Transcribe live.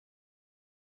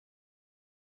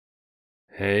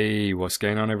Hey, what's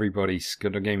going on everybody?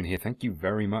 ScottDogGaming here. Thank you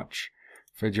very much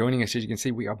for joining us. As you can see,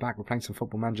 we are back. We're playing some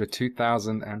Football Manager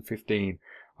 2015,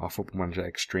 our Football Manager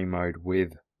Extreme Mode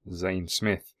with Zane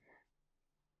Smith.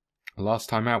 Last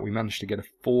time out, we managed to get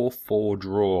a 4-4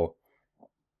 draw.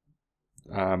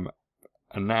 And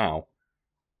now,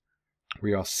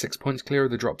 we are 6 points clear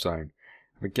of the drop zone.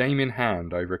 We have a game in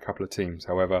hand over a couple of teams.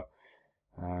 However,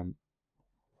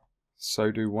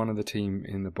 so do one of the team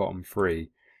in the bottom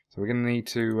three. So we're going to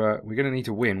need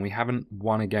to win. We haven't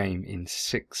won a game in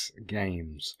 6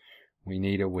 games. We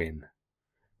need a win.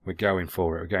 We're going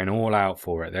for it. We're going all out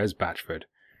for it. There's Batchford.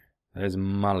 There's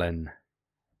Mullen.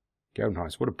 Go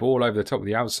nice. What a ball over the top of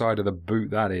the outside of the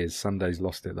boot that is. Sunday's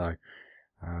lost it though.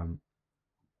 And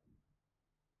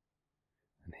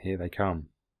here they come.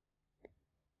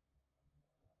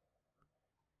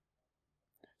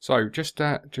 So just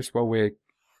while we're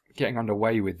getting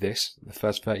underway with this, the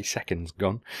first 30 seconds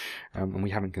gone, and we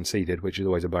haven't conceded, which is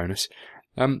always a bonus.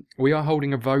 We are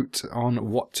holding a vote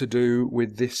on what to do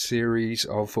with this series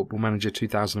of Football Manager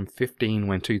 2015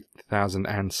 when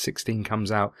 2016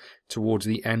 comes out towards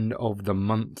the end of the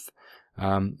month.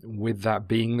 With that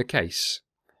being the case,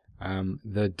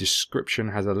 the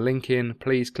description has a link in.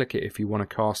 Please click it if you want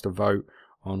to cast a vote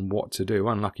on what to do.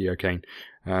 Unlucky O'Kane.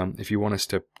 If you want us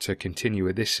to continue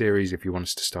with this series, if you want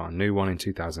us to start a new one in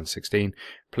 2016,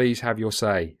 please have your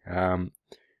say.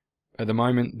 At the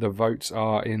moment, the votes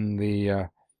are in the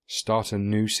start a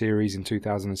new series in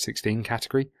 2016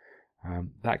 category.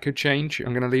 That could change.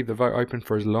 I'm going to leave the vote open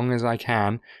for as long as I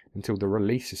can until the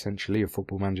release, essentially, of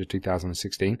Football Manager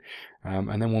 2016,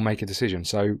 and then we'll make a decision.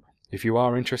 So if you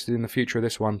are interested in the future of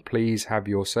this one, please have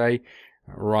your say.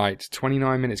 Right,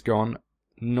 29 minutes gone.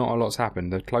 Not a lot's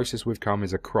happened. The closest we've come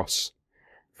is a cross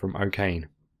from O'Kane.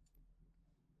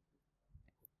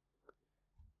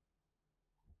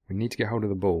 We need to get hold of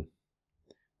the ball.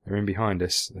 They're in behind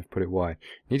us. They've put it wide.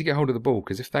 Need to get hold of the ball,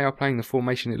 because if they are playing the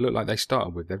formation it looked like they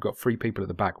started with, they've got 3 people at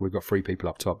the back, we've got 3 people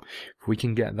up top. If we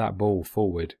can get that ball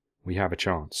forward, we have a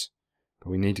chance. But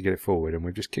we need to get it forward, and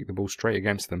we've just kicked the ball straight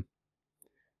against them.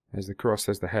 There's the cross,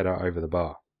 there's the header over the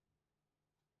bar.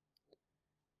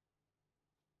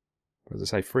 As I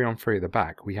say, 3 on 3 at the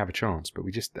back, we have a chance, but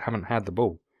we just haven't had the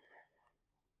ball.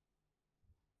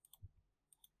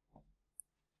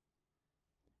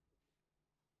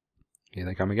 Here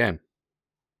they come again.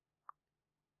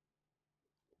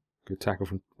 Good tackle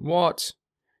from... What?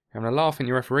 You're having a laugh at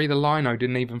your referee? The lino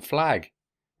didn't even flag.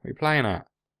 What are you playing at?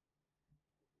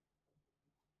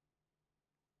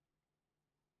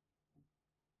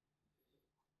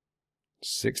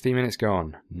 "60 minutes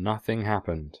gone. Nothing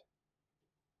happened.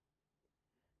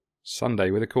 Sunday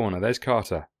with a corner. There's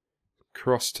Carter.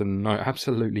 Cross to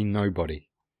absolutely nobody.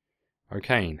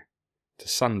 O'Kane to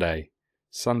Sunday.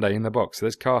 Sunday in the box.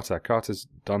 There's Carter. Carter's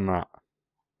done that.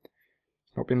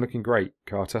 Not been looking great,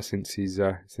 Carter, since he's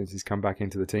come back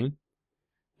into the team.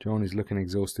 John is looking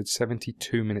exhausted.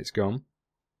 72 minutes gone.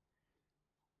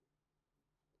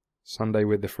 Sunday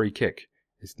with the free kick.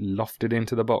 It's lofted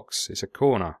into the box. It's a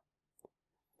corner.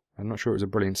 I'm not sure it was a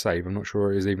brilliant save. I'm not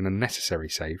sure it was even a necessary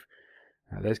save.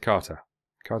 There's Carter.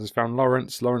 Carter's found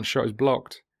Lawrence. Lawrence's shot is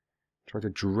blocked. Tried to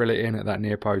drill it in at that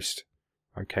near post.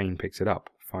 O'Kane picks it up.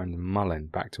 Finds Mullen.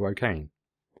 Back to O'Kane.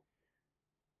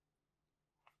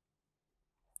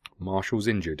 Marshall's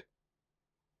injured.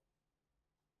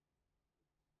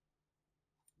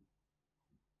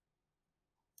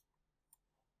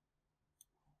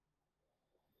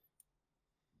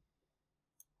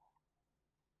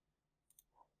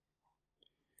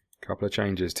 Couple of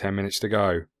changes. 10 minutes to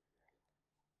go.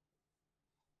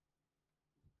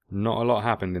 Not a lot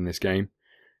happened in this game.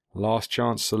 Last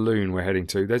chance saloon we're heading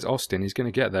to. There's Austin. He's going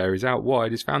to get there. He's out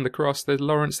wide. He's found the cross. There's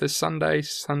Lawrence. There's Sunday.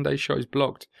 Sunday's shot is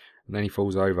blocked. And then he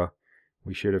falls over.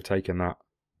 We should have taken that.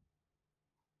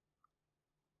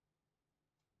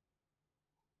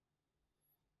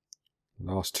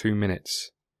 Last 2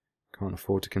 minutes. Can't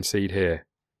afford to concede here.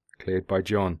 Cleared by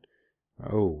John.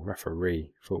 Oh,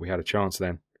 referee. Thought we had a chance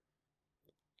then.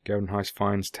 Golden Heist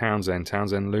finds Townsend.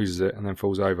 Townsend loses it and then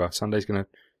falls over. Sunday's going to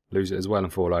lose it as well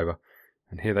and fall over.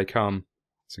 And here they come.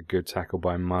 It's a good tackle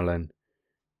by Mullen.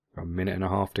 Got a minute and a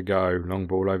half to go. Long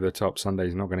ball over the top.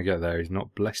 Sunday's not going to get there. He's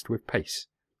not blessed with pace.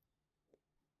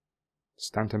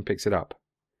 Stanton picks it up.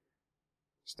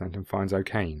 Stanton finds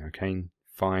O'Kane. O'Kane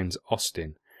finds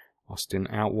Austin. Austin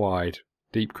out wide.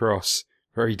 Deep cross.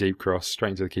 Very deep cross.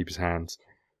 Straight into the keeper's hands.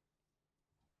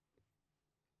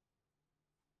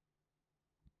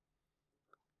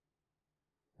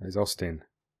 There's Austin.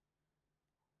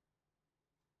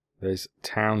 There's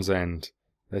Townsend.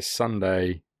 There's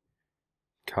Sunday.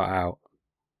 Cut out.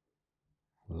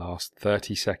 Last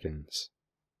 30 seconds.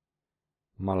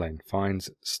 Mullin finds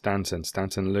Stanton.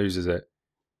 Stanton loses it.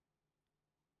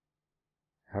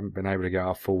 Haven't been able to get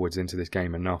our forwards into this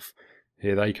game enough.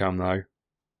 Here they come though.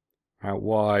 Out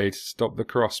wide. Stop the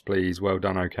cross please. Well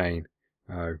done O'Kane.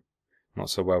 Oh, not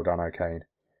so well done O'Kane.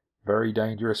 Very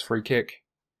dangerous free kick.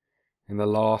 In the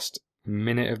last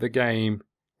minute of the game.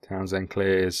 Townsend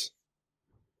clears.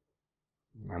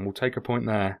 And we'll take a point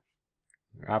there.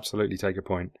 Absolutely take a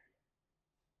point.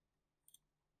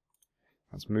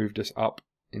 That's moved us up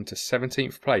into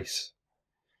 17th place,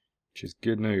 which is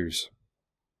good news.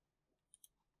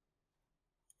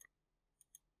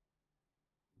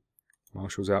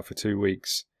 Marshall's out for 2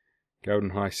 weeks.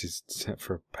 Golden Heist is set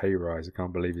for a pay rise. I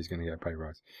can't believe he's going to get a pay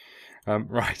rise.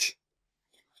 Right.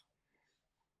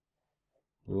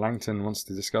 Langton wants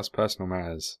to discuss personal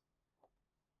matters.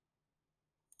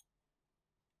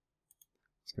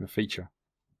 It's going to feature.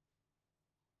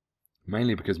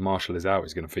 Mainly because Marshall is out,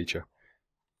 it's going to feature.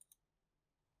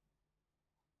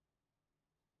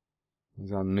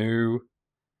 He's our new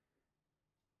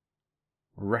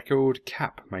record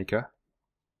cap maker.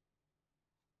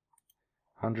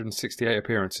 168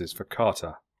 appearances for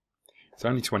Carter. He's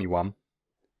only 21.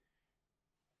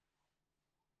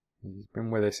 He's been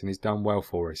with us and he's done well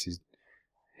for us. He's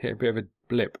hit a bit of a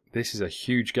blip. This is a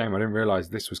huge game. I didn't realise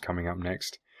this was coming up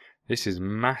next. This is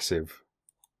massive.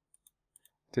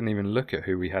 Didn't even look at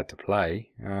who we had to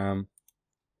play.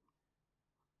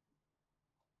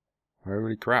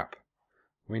 Holy crap.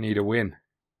 We need a win.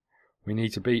 We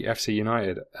need to beat FC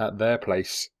United at their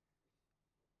place.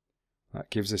 That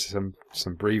gives us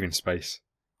some breathing space.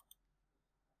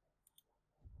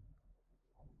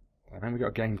 And then we got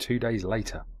a game 2 days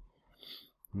later.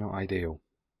 Not ideal.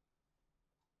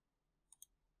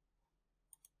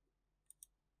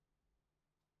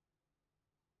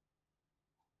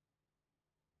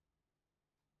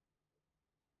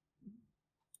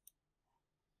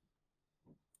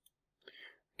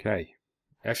 Okay,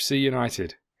 FC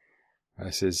United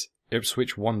versus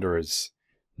Ipswich Wanderers.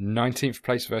 19th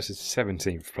place versus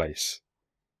 17th place.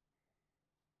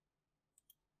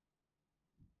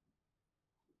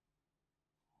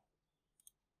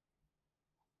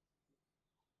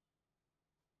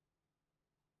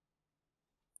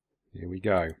 Here we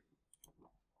go.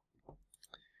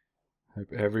 Hope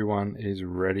everyone is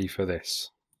ready for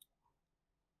this.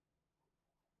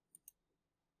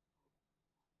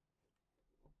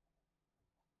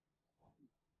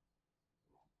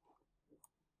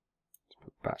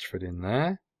 Batchford in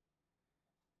there.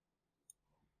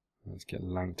 Let's get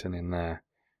Langton in there.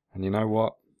 And you know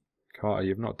what? Carter,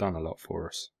 you've not done a lot for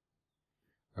us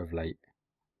of late.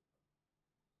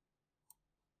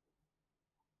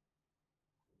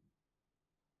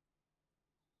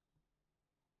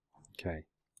 Okay.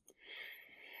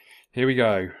 Here we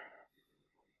go.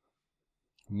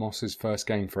 Moss's first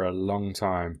game for a long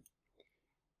time.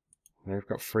 They've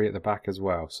got 3 at the back as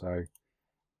well, so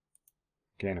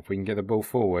again, if we can get the ball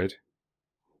forward.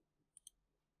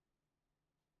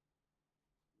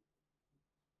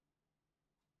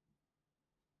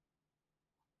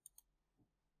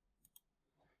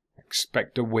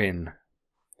 Expect a win.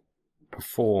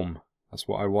 Perform. That's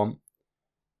what I want.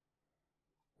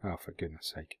 Oh, for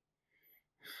goodness sake.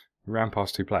 We ran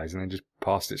past 2 players and then just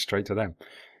passed it straight to them.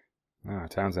 Ah,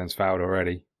 Townsend's fouled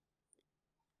already.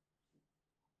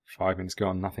 5 minutes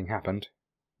gone, nothing happened.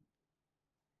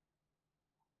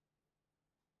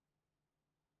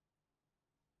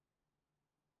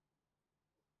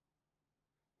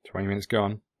 "20 minutes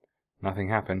gone. Nothing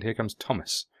happened. Here comes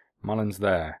Thomas. Mullin's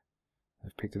there.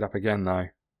 They've picked it up again, though.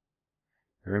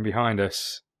 They're in behind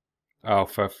us. Oh,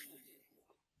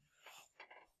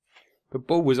 the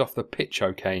ball was off the pitch,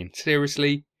 O'Kane.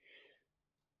 Seriously?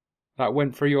 That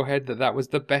went through your head that was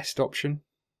the best option?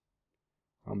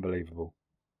 Unbelievable.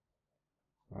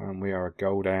 And we are a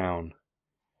goal down.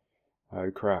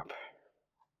 Oh, crap.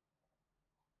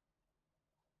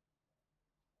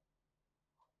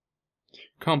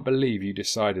 Can't believe you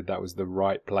decided that was the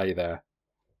right play there.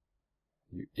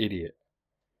 You idiot.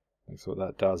 That's what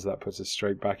that does. That puts us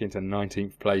straight back into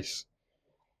 19th place.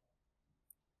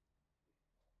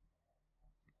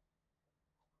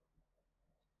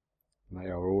 They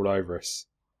are all over us.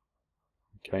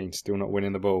 Kane still not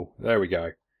winning the ball. There we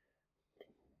go.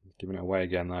 Giving it away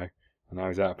again though. And now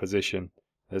he's out of position.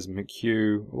 There's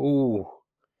McHugh. Ooh.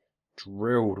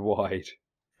 Drilled wide.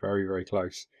 Very, very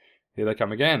close. Here they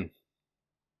come again.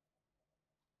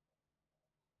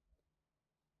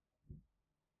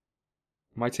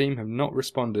 My team have not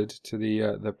responded to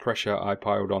the pressure I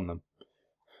piled on them.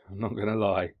 I'm not going to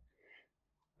lie.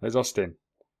 There's Austin.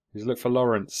 He's looked for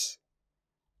Lawrence.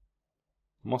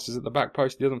 Moss is at the back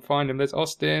post. He doesn't find him. There's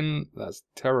Austin. That's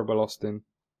terrible, Austin.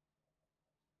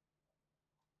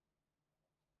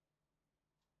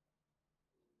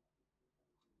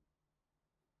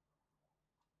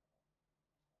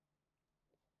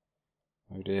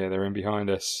 Oh dear, they're in behind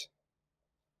us.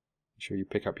 Make sure you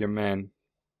pick up your men.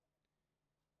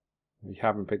 We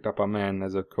haven't picked up our men.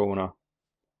 There's a corner.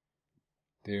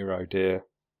 Dear, oh dear.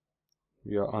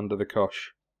 We are under the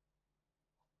cosh.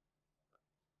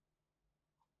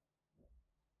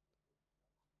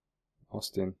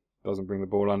 Austin doesn't bring the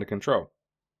ball under control.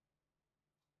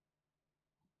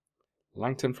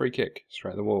 Langton free kick,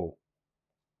 straight at the wall.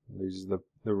 Loses the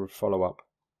follow-up.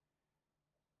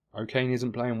 O'Kane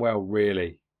isn't playing well,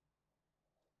 really.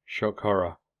 Shock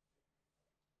horror.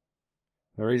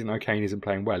 The reason O'Kane isn't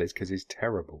playing well is because he's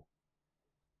terrible.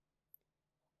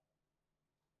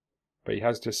 But he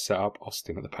has just set up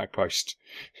Austin at the back post.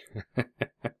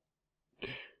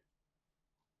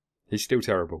 He's still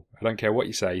terrible. I don't care what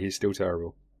you say, he's still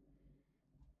terrible.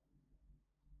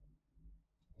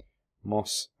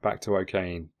 Moss back to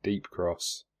O'Kane. Deep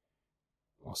cross.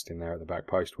 Austin there at the back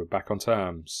post. We're back on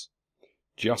terms.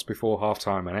 Just before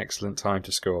half-time, an excellent time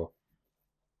to score.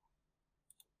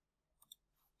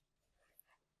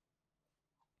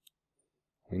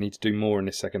 We need to do more in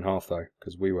this second half, though,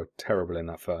 because we were terrible in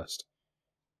that first.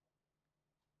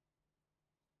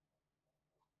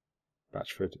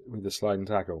 Batchford with the sliding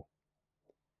tackle.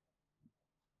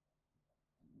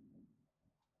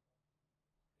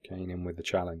 Kane in with the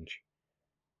challenge.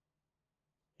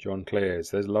 John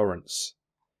clears. There's Lawrence.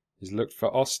 He's looked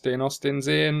for Austin. Austin's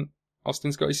in.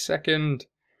 Austin's got his second.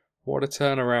 What a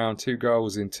turnaround. 2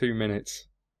 goals in 2 minutes.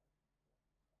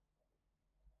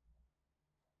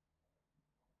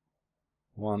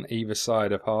 One either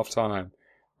side of half time.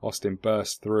 Austin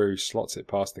bursts through, slots it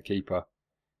past the keeper.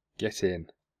 Get in.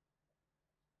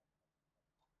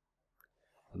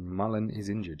 And Mullen is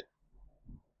injured.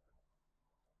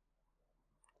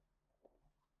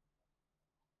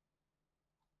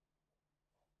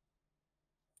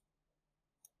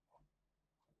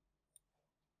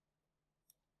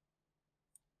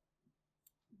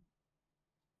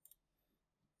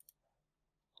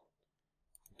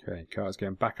 Okay, Carter's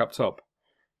getting back up top.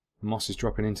 Moss is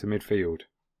dropping into midfield.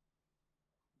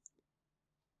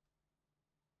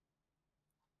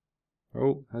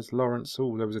 Oh, there's Lawrence.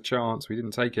 Oh, there was a chance. We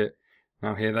didn't take it.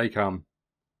 Now here they come.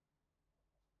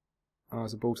 Oh,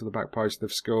 there's a ball to the back post.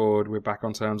 They've scored. We're back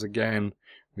on terms again.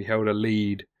 We held a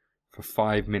lead for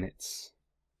 5 minutes.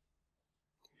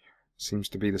 Seems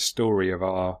to be the story of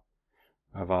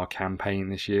our campaign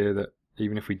this year, that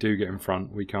even if we do get in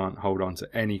front, we can't hold on to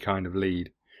any kind of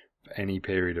lead for any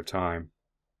period of time.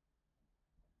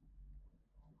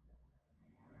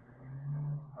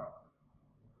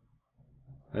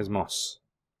 There's Moss.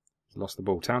 He's lost the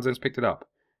ball. Townsend's picked it up.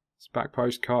 It's back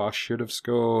post. Carter should have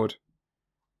scored.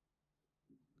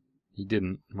 He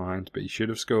didn't, mind, but he should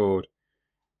have scored.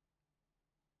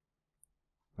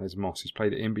 There's Moss. He's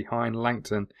played it in behind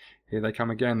Langton. Here they come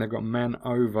again. They've got men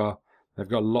over. They've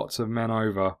got lots of men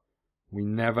over. We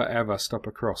never ever stop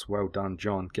a cross. Well done,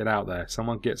 John. Get out there.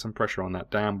 Someone get some pressure on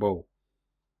that damn ball.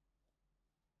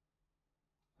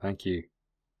 Thank you.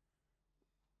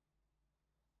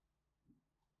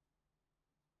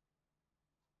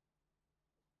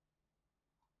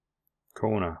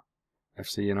 Corner.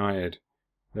 FC United.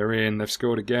 They're in. They've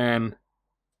scored again.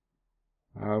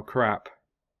 Oh, crap.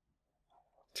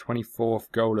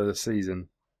 24th goal of the season.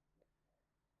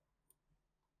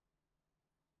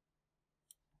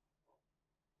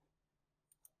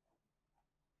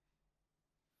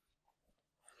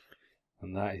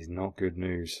 And that is not good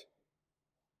news.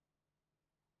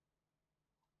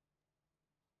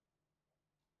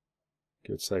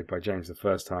 Good save by James the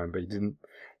first time, but he didn't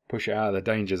push it out of the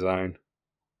danger zone.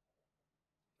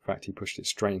 In fact, he pushed it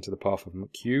straight into the path of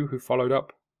McHugh, who followed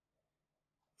up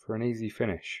for an easy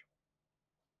finish.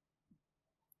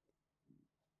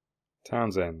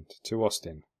 Townsend to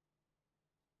Austin.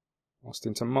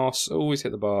 Austin to Moss. Always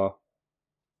hit the bar.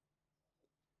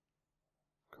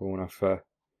 Corner for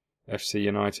FC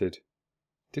United.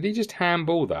 Did he just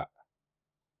handball that?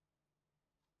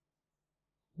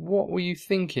 What were you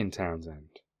thinking,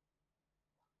 Townsend?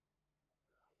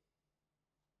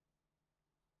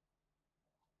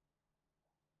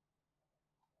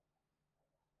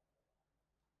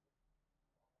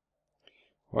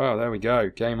 Well, there we go.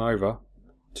 Game over.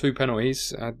 2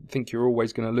 penalties. I think you're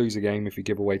always going to lose a game if you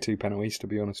give away 2 penalties, to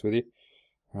be honest with you.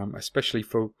 Especially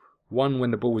for one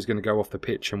when the ball was going to go off the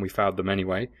pitch and we fouled them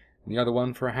anyway, and the other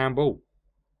one for a handball.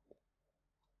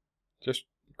 Just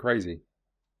crazy.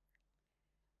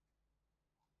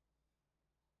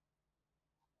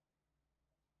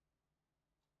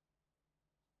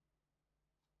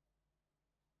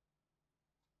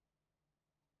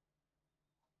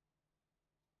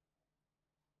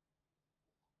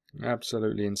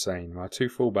 Absolutely insane. My two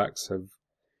fullbacks have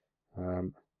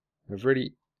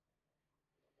really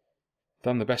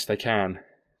done the best they can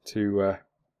to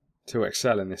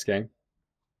excel in this game.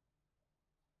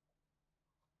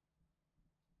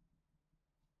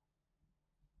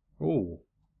 Ooh,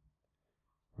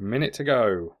 a minute to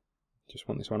go. Just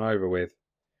want this one over with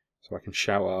so I can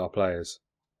shout at our players.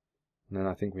 And then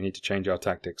I think we need to change our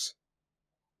tactics.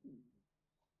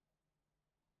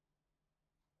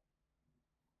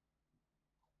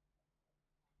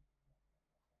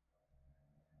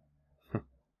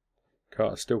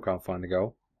 Carter still can't find the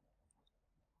goal.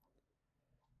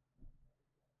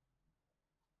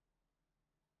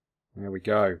 There we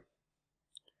go.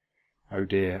 Oh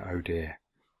dear, oh dear.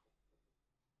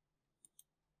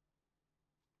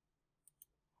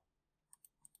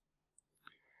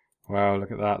 Wow,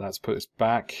 look at that. That's put us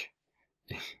back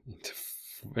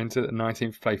into the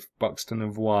 19th place. Buxton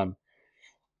have won.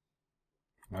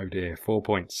 Oh dear, 4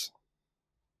 points.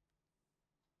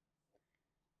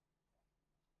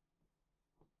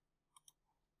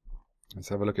 Let's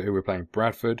have a look at who we're playing.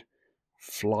 Bradford,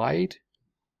 Flyde,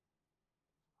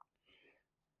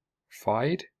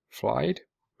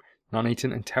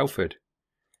 Nuneaton and Telford.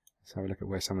 Let's have a look at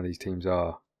where some of these teams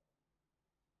are.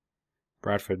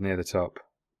 Bradford near the top.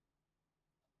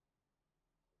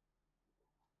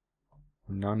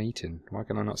 Nuneaton. Why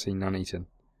can I not see Nuneaton?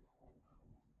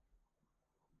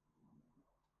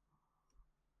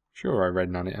 Sure, I read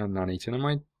Nuneaton. Am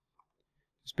I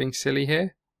just being silly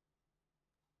here?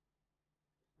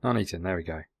 Nuneaton, there we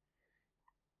go.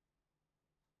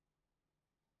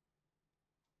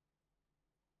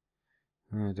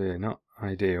 Oh dear, not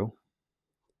ideal.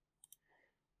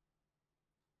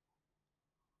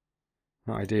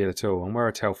 Not ideal at all. And where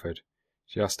are Telford?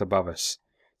 Just above us.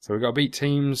 So we've got to beat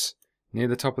teams near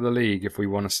the top of the league if we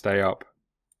want to stay up.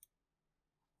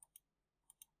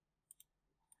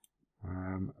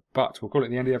 But we'll call it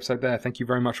the end of the episode there. Thank you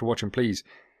very much for watching. Please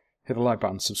hit the like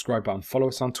button, subscribe button, follow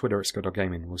us on Twitter at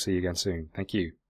ScottDogGaming. We'll see you again soon. Thank you.